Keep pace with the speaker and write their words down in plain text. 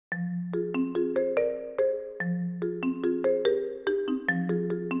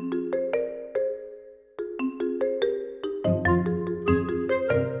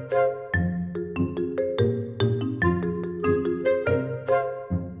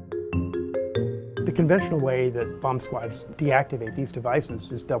The conventional way that bomb squads deactivate these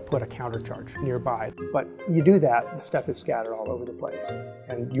devices is they'll put a countercharge nearby. But you do that, the stuff is scattered all over the place,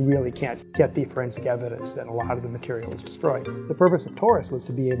 and you really can't get the forensic evidence that a lot of the material is destroyed. The purpose of Taurus was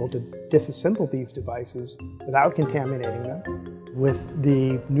to be able to disassemble these devices without contaminating them. With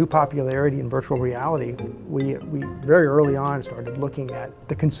the new popularity in virtual reality, we very early on started looking at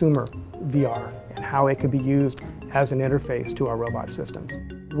the consumer VR and how it could be used as an interface to our robot systems.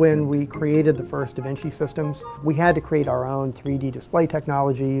 When we created the first Da Vinci systems, we had to create our own 3D display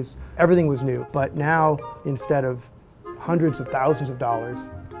technologies. Everything was new, but now instead of hundreds of thousands of dollars,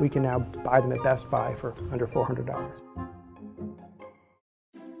 we can now buy them at Best Buy for under $400.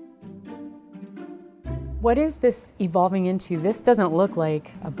 What is this evolving into? This doesn't look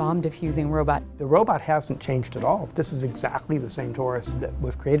like a bomb diffusing robot. The robot hasn't changed at all. This is exactly the same Taurus that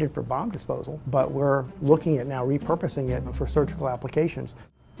was created for bomb disposal, but we're looking at now repurposing it for surgical applications.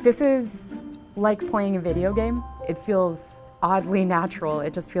 This is like playing a video game. It feels oddly natural.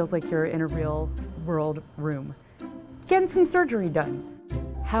 It just feels like you're in a real world room, getting some surgery done.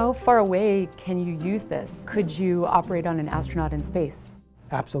 How far away can you use this? Could you operate on an astronaut in space?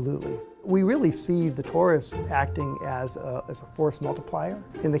 Absolutely. We really see the Taurus acting as a force multiplier.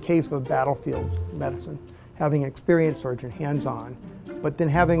 In the case of battlefield medicine, having an experienced surgeon hands-on, but then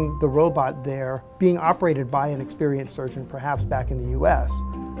having the robot there being operated by an experienced surgeon, perhaps back in the US,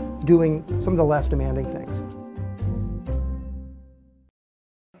 doing some of the less demanding things.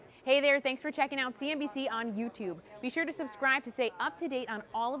 Hey there, thanks for checking out CNBC on YouTube. Be sure to subscribe to stay up to date on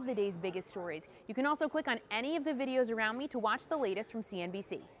all of the day's biggest stories. You can also click on any of the videos around me to watch the latest from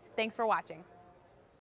CNBC. Thanks for watching.